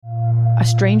A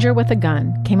stranger with a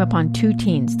gun came upon two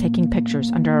teens taking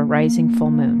pictures under a rising full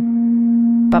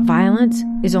moon. But violence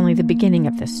is only the beginning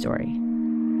of this story.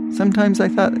 Sometimes I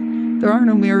thought, there are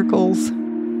no miracles.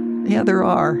 Yeah, there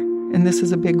are, and this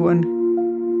is a big one.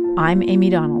 I'm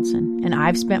Amy Donaldson, and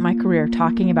I've spent my career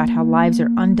talking about how lives are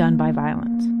undone by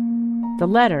violence. The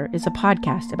Letter is a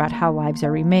podcast about how lives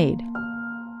are remade.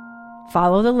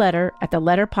 Follow The Letter at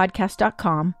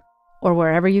theletterpodcast.com or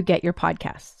wherever you get your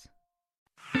podcasts.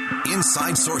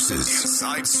 Inside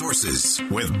Sources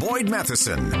with Boyd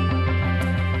Matheson.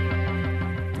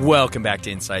 Welcome back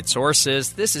to Inside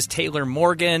Sources. This is Taylor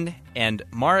Morgan and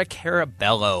Mara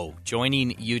Carabello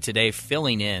joining you today,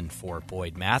 filling in for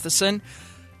Boyd Matheson.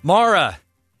 Mara,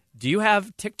 do you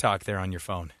have TikTok there on your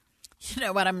phone? You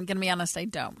know what? I'm going to be honest, I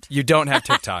don't. You don't have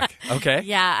TikTok. Okay.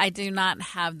 Yeah, I do not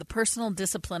have the personal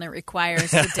discipline it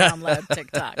requires to download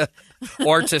TikTok.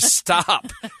 Or to stop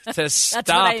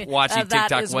watching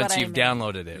TikTok once you've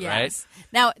downloaded it, yes. Right?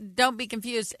 Now, don't be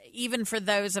confused. Even for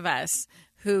those of us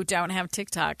who don't have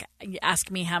TikTok,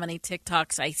 ask me how many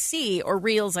TikToks I see or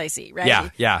Reels I see, right?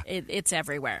 Yeah. It's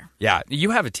everywhere. Yeah. You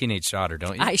have a teenage daughter,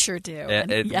 don't you? I sure do.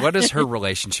 What is her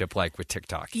relationship like with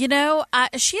TikTok? You know,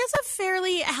 she has a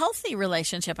fairly healthy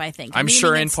relationship, I think. I'm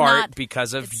sure in part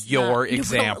because of your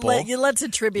example. Let's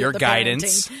attribute your the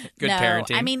guidance. Parenting. Good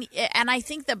parenting. I mean, and I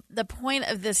think the point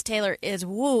of this, Taylor, is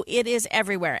it is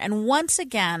everywhere. And once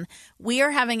again, we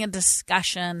are having a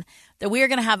discussion that we are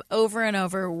going to have over and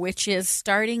over, which is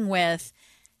starting with,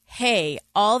 hey,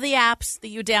 all the apps that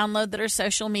you download that are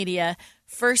social media,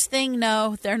 first thing,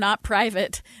 no, they're not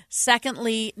private.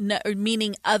 Secondly, no,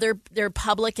 meaning they're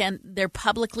public and they're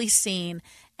publicly seen.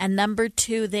 And number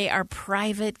two, they are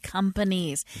private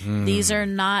companies. These are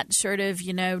not sort of,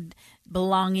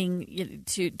 belonging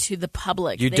to the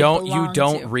public. You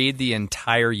don't read the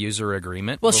entire user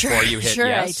agreement before you hit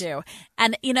yes? Sure, I do.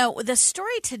 And, the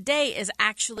story today is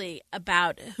actually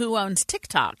about who owns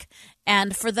TikTok.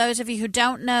 And for those of you who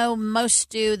don't know, most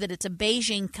do, that it's a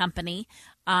Beijing company.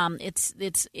 Its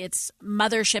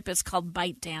mothership is called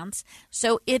ByteDance.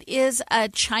 So it is a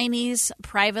Chinese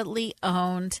privately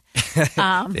owned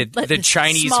the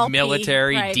Chinese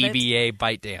military private. DBA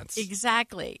ByteDance.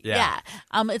 Exactly. Yeah.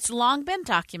 It's long been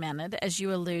documented, as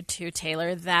you allude to,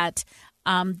 Taylor, that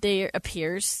there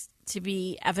appears to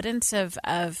be evidence of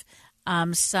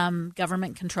some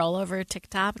government control over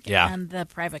TikTok and the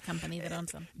private company that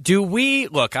owns them. Do we –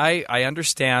 look, I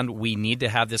understand we need to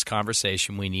have this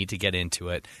conversation. We need to get into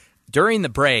it. During the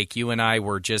break, you and I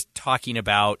were just talking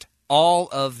about all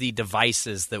of the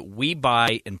devices that we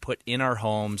buy and put in our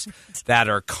homes that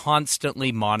are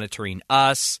constantly monitoring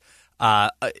us.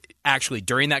 Actually,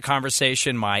 during that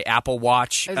conversation, my Apple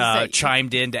Watch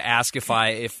chimed in to ask if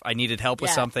I needed help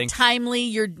with something. Timely,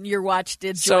 your watch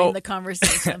did join the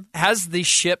conversation. Has the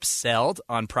ship sailed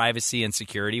on privacy and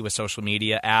security with social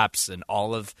media apps and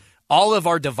all of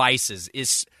our devices?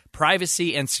 Is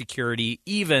privacy and security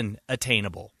even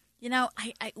attainable?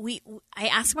 I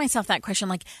ask myself that question.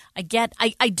 Like,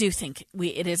 I do think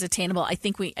it is attainable. I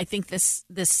think this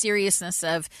seriousness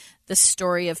of the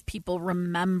story of people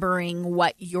remembering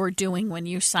what you're doing when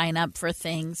you sign up for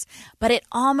things, but it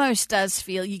almost does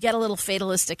feel, you get a little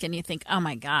fatalistic and you think, oh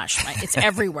my gosh, it's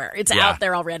everywhere. It's out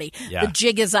there already. Yeah. The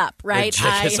jig is up, right? The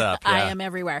jig is up. Yeah. I am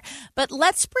everywhere. But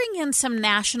let's bring in some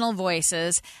national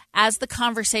voices as the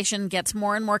conversation gets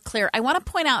more and more clear. I want to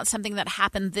point out something that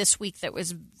happened this week that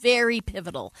was very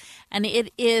pivotal, and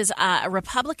it is a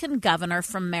Republican governor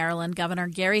from Maryland, Governor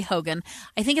Gary Hogan.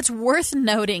 I think it's worth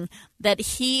noting that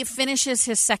he finishes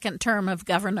his second term of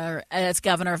governor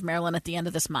of Maryland at the end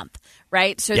of this month,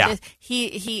 right? So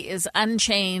he is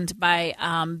unchained by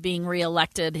being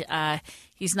reelected.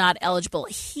 He's not eligible.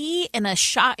 He, in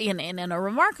a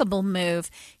remarkable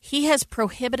move, he has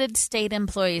prohibited state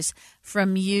employees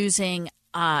from using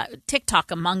TikTok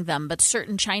among them, but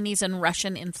certain Chinese and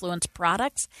Russian influenced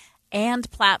products and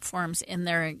platforms in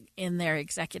their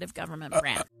executive government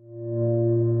brand.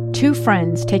 Two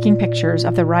friends taking pictures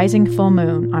of the rising full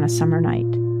moon on a summer night.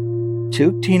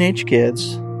 Two teenage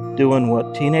kids doing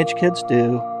what teenage kids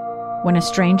do. When a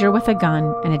stranger with a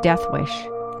gun and a death wish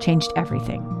changed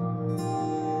everything.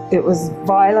 It was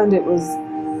violent, it was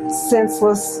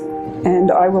senseless,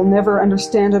 and I will never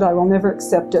understand it, I will never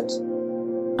accept it.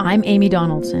 I'm Amy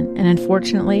Donaldson, and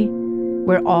unfortunately,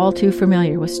 we're all too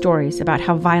familiar with stories about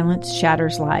how violence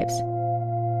shatters lives.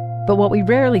 But what we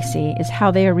rarely see is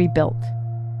how they are rebuilt.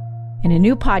 In a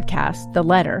new podcast, The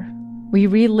Letter, we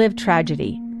relive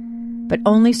tragedy, but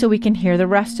only so we can hear the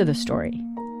rest of the story.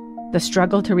 The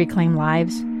struggle to reclaim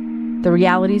lives, the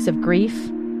realities of grief,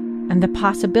 and the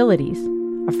possibilities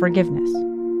of forgiveness.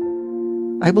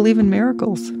 I believe in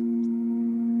miracles.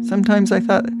 Sometimes I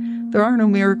thought, there are no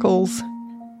miracles.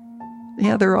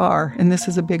 Yeah, there are, and this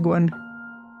is a big one.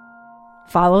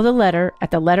 Follow The Letter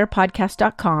at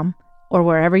theletterpodcast.com or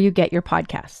wherever you get your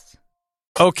podcasts.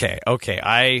 Okay.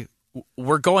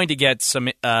 We're going to get some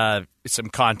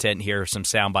content here, some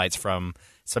sound bites from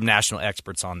some national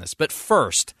experts on this. But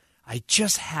first, I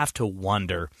just have to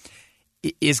wonder,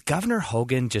 is Governor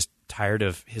Hogan just tired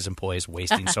of his employees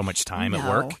wasting so much time at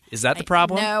work? Is that the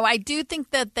problem? No, I do think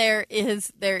that there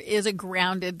is a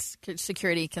grounded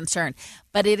security concern.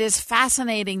 But it is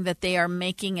fascinating that they are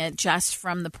making it just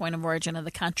from the point of origin of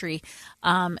the country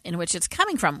in which it's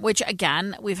coming from, which,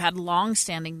 again, we've had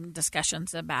long-standing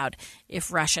discussions about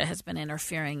if Russia has been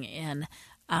interfering in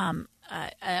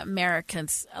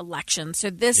Americans' elections. So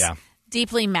this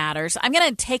deeply matters. I'm going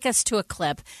to take us to a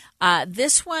clip.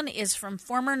 This one is from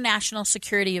former National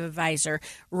Security Advisor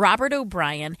Robert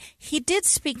O'Brien. He did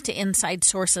speak to Inside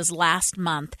Sources last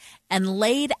month and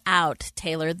laid out,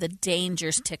 Taylor, the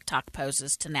dangers TikTok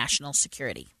poses to national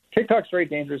security. TikTok's very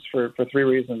dangerous for three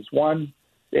reasons. One,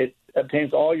 it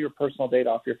obtains all your personal data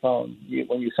off your phone.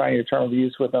 When you sign your term of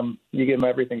use with them, you give them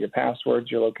everything, your passwords,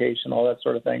 your location, all that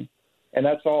sort of thing. And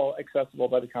that's all accessible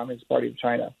by the Communist Party of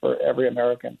China for every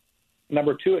American.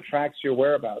 Number two, it tracks your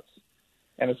whereabouts,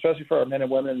 and especially for our men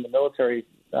and women in the military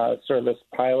service,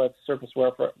 pilots, surface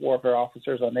warfare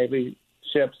officers on Navy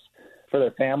ships, for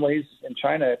their families in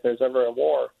China, if there's ever a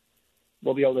war,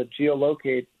 we'll be able to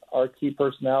geolocate our key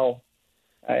personnel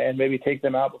and maybe take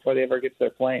them out before they ever get to their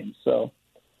planes. So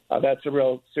that's a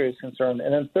real serious concern.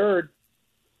 And then third,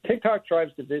 TikTok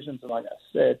drives divisions among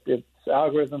us. Its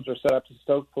algorithms are set up to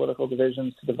stoke political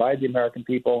divisions, to divide the American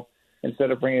people instead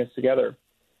of bringing us together.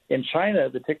 In China,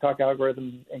 the TikTok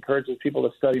algorithm encourages people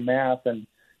to study math and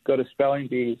go to spelling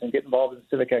bees and get involved in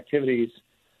civic activities.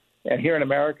 And here in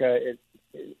America, it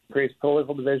creates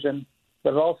political division,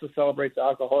 but it also celebrates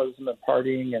alcoholism and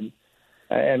partying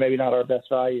and maybe not our best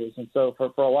values. And so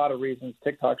for a lot of reasons,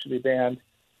 TikTok should be banned,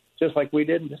 just like we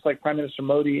did, and just like Prime Minister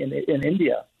Modi in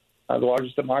India, the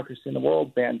largest democracy in the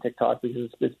world, banned TikTok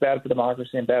because it's bad for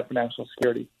democracy and bad for national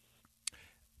security.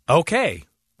 Okay.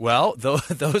 Well,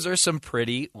 those are some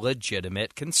pretty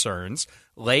legitimate concerns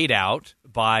laid out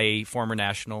by former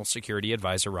National Security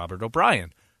Advisor Robert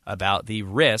O'Brien about the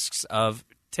risks of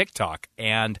TikTok.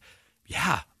 And,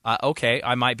 okay,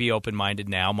 I might be open-minded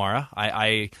now, Mara.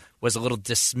 I was a little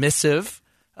dismissive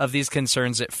of these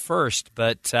concerns at first,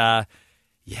 but, the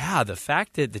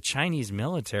fact that the Chinese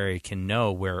military can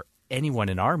know where anyone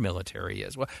in our military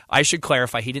is. Well, I should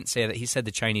clarify, he didn't say that. He said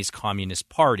the Chinese Communist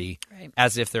Party, right,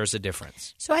 as if there's a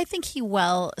difference. So I think he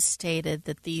well stated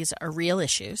that these are real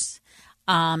issues,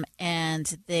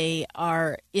 and they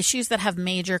are issues that have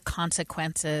major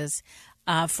consequences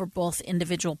for both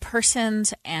individual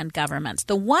persons and governments.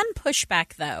 The one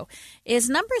pushback, though, is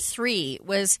number 3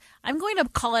 was, I'm going to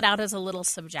call it out as a little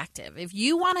subjective. If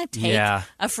you want to take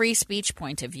a free speech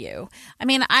point of view, I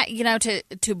mean,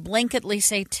 to blanketly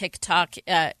say TikTok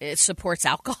it supports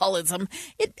alcoholism,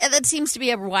 that seems to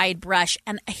be a wide brush.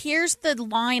 And here's the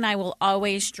line I will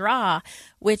always draw,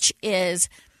 which is,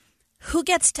 who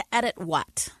gets to edit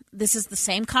what? This is the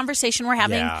same conversation we're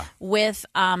having with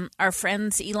our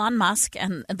friends Elon Musk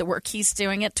and the work he's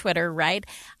doing at Twitter, right?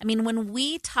 I mean, when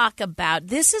we talk about –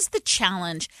 this is the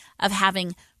challenge of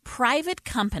having private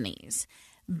companies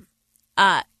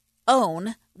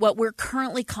own what we're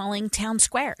currently calling town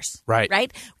squares.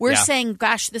 Right? We're saying,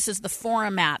 gosh, this is the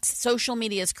format. Social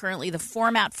media is currently the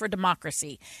format for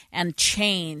democracy and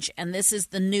change, and this is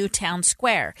the new town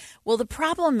square. Well, the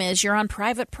problem is you're on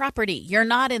private property. You're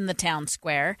not in the town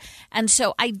square. And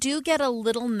so I do get a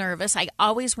little nervous. I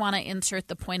always want to insert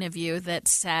the point of view that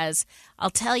says,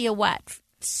 I'll tell you what,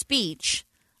 speech,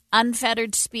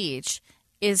 unfettered speech,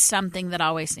 is something that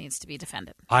always needs to be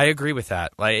defended. I agree with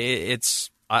that.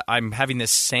 I'm having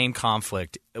this same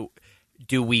conflict.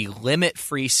 Do we limit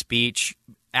free speech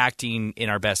acting in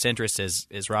our best interest,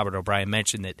 as Robert O'Brien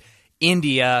mentioned, that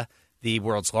India, the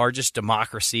world's largest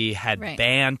democracy, had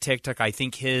banned TikTok? I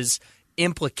think his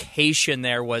implication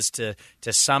there was to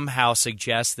somehow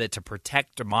suggest that to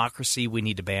protect democracy, we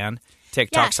need to ban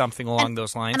TikTok, something along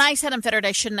those lines. And I said unfettered,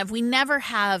 I shouldn't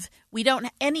have.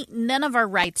 None of our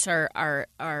rights are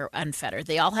unfettered.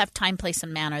 They all have time, place,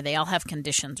 and manner. They all have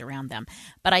conditions around them.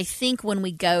 But I think when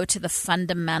we go to the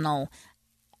fundamental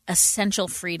essential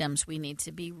freedoms, we need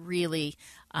to be really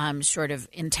sort of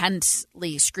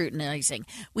intensely scrutinizing.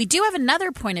 We do have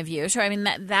another point of view. So, I mean,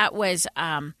 that was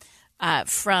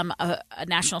from a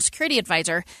national security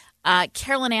advisor.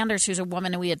 Carolyn Anders, who's a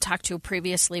woman we had talked to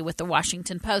previously with the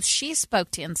Washington Post, she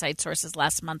spoke to Inside Sources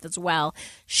last month as well.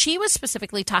 She was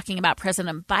specifically talking about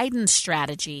President Biden's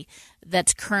strategy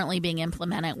that's currently being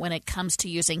implemented when it comes to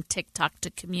using TikTok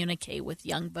to communicate with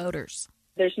young voters.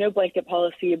 There's no blanket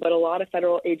policy, but a lot of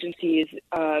federal agencies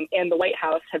and the White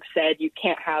House have said you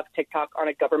can't have TikTok on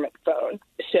a government phone.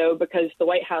 So because the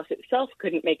White House itself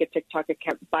couldn't make a TikTok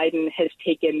account, Biden has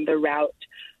taken the route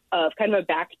of kind of a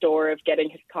backdoor of getting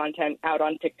his content out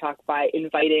on TikTok by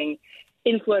inviting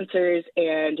influencers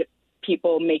and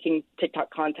people making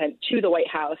TikTok content to the White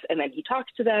House, and then he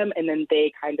talks to them, and then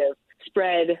they kind of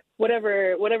spread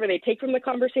whatever they take from the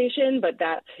conversation, but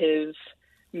that's his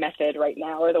method right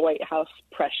now, or the White House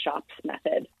press shop's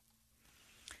method.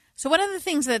 So one of the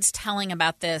things that's telling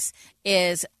about this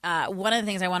is one of the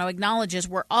things I want to acknowledge is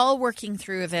we're all working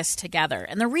through this together.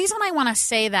 And the reason I want to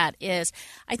say that is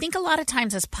I think a lot of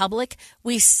times as public,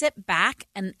 we sit back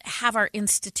and have our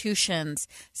institutions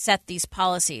set these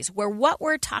policies where what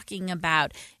we're talking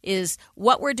about is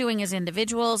what we're doing as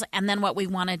individuals and then what we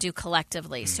want to do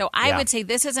collectively. So I would say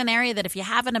this is an area that if you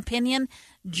have an opinion,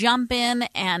 jump in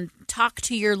and talk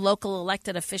to your local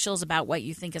elected officials about what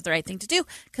you think is the right thing to do,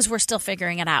 because we're still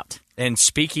figuring it out. And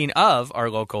speaking of our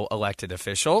local elected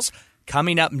officials,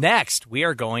 coming up next, we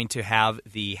are going to have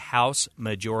the House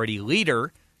Majority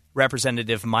Leader,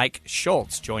 Representative Mike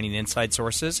Schultz, joining Inside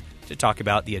Sources to talk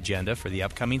about the agenda for the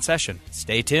upcoming session.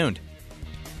 Stay tuned.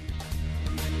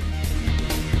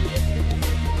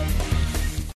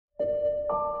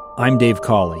 I'm Dave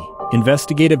Cawley,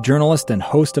 investigative journalist and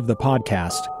host of the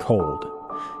podcast Cold.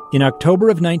 In October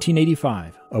of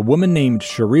 1985, a woman named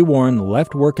Cherie Warren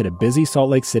left work at a busy Salt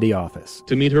Lake City office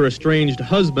to meet her estranged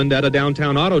husband at a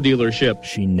downtown auto dealership.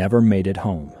 She never made it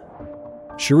home.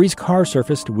 Cherie's car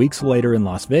surfaced weeks later in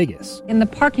Las Vegas, in the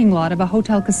parking lot of a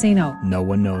hotel casino. No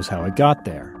one knows how it got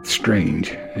there.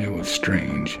 Strange. It was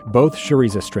strange. Both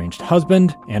Cherie's estranged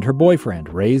husband and her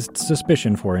boyfriend raised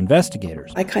suspicion for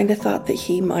investigators. I kind of thought that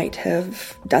he might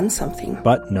have done something.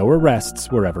 But no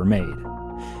arrests were ever made.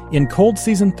 In Cold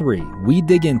Season 3, we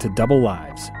dig into double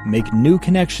lives, make new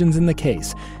connections in the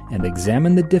case, and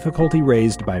examine the difficulty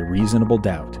raised by reasonable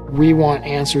doubt. We want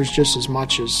answers just as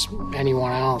much as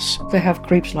anyone else. They have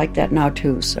creeps like that now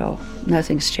too, so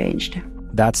nothing's changed.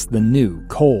 That's the new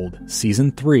Cold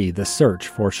Season 3, The Search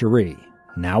for Cherie.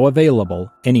 Now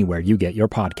available anywhere you get your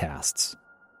podcasts.